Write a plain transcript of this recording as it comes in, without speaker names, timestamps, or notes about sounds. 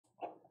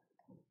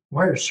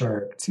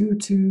Wireshark,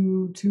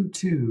 twoo.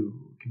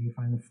 Can you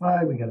find the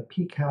flag? We got a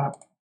PCAP.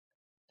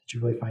 Did you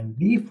really find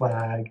the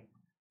flag?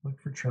 Look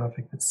for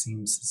traffic that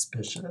seems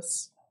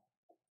suspicious.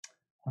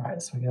 All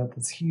right, so we got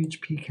this huge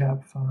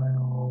PCAP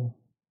file.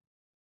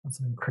 That's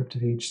an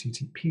encrypted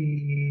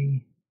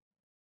HTTP.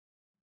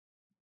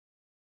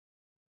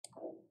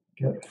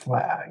 Get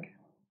flag.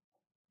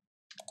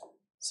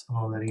 So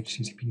follow that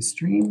HTTP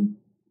stream.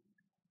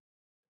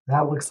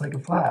 That looks like a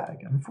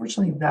flag.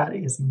 Unfortunately, that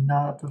is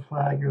not the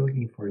flag you're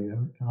looking for. You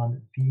haven't found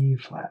the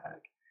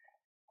flag.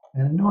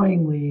 And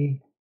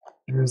annoyingly,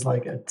 there's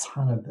like a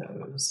ton of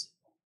those.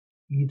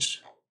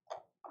 Each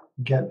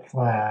get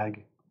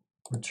flag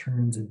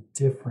returns a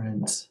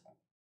different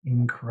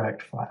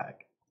incorrect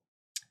flag.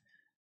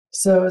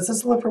 So it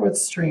says look for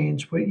what's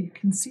strange. What you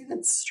can see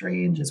that's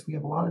strange is we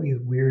have a lot of these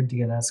weird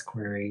DNS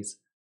queries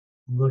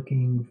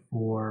looking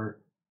for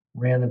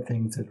random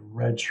things at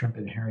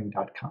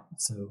redshrimpandherring.com.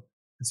 So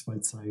this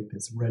website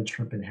is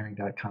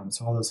redshrimpandherring.com.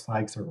 So all those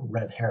flags are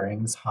red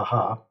herrings,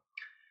 haha.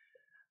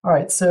 All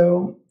right,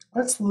 so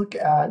let's look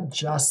at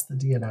just the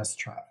DNS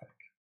traffic.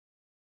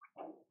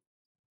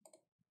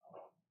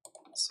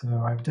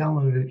 So I've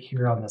downloaded it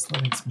here on this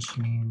Linux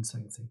machine. So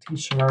I can say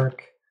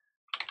tshark,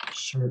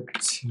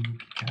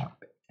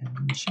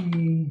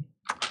 shark2capng.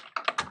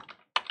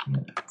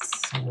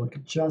 So we'll look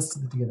at just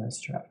the DNS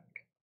traffic.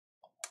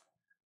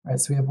 All right,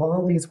 so we have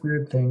all these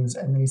weird things,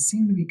 and they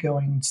seem to be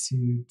going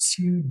to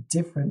two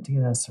different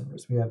DNS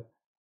servers. We have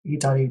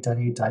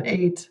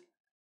 8.8.8.8,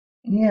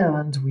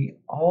 and we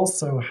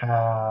also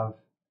have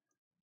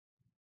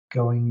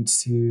going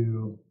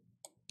to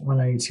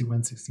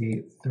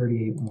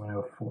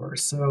 192.168.38.104.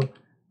 So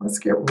let's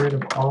get rid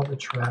of all the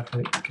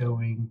traffic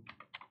going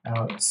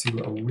out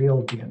to a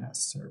real DNS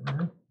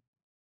server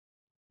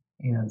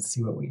and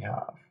see what we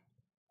have.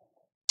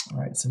 All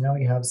right, so now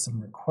we have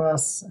some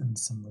requests and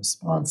some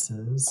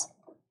responses.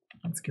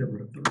 Let's get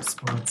rid of the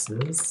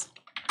responses.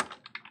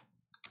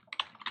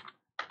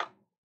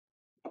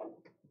 All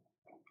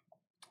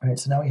right,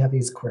 so now we have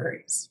these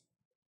queries.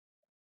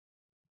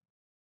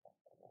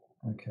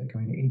 Okay,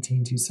 going to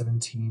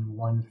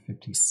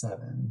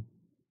 18.217.157.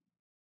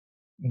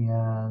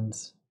 And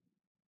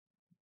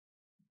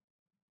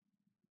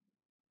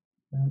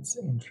that's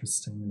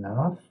interesting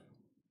enough.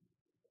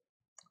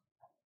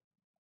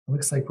 It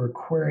looks like we're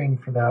querying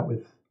for that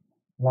with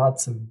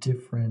lots of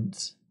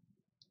different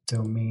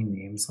domain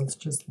names. Let's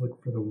just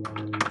look for the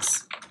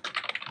ones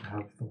that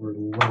have the word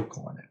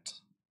local in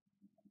it.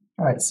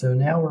 All right, so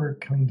now we're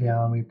coming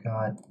down. We've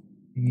got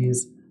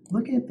these.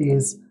 Looking at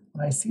these,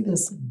 when I see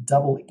this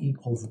double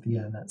equals at the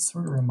end, that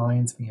sort of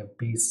reminds me of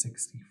base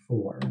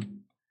 64.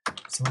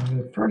 So what I'm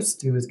going to first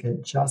do is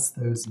get just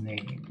those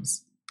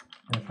names.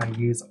 And if I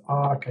use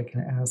awk, I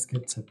can ask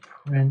it to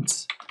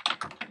print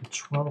the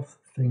 12th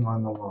thing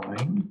on the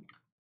line.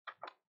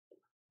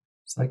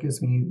 So that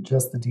gives me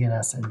just the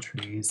DNS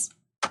entries.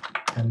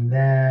 And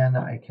then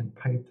I can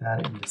pipe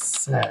that into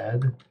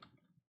sed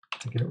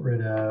to get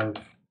rid of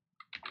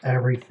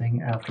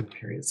everything after the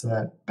period. So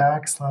that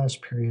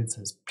backslash period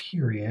says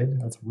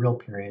period, that's real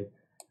period,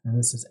 and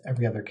this is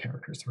every other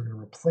character. So we're going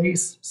to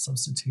replace,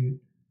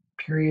 substitute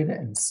period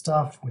and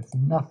stuff with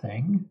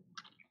nothing.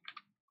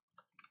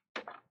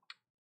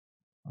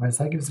 All right,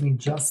 so that gives me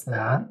just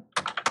that.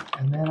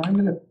 And then I'm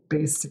going to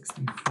base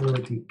 64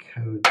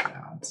 decode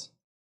that.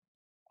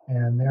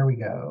 And there we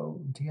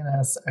go.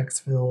 DNS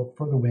exfil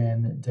for the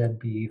win, dead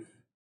beef.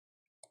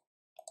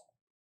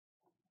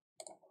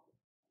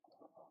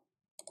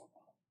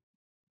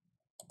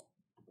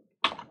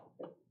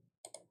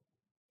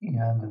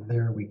 And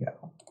there we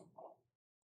go.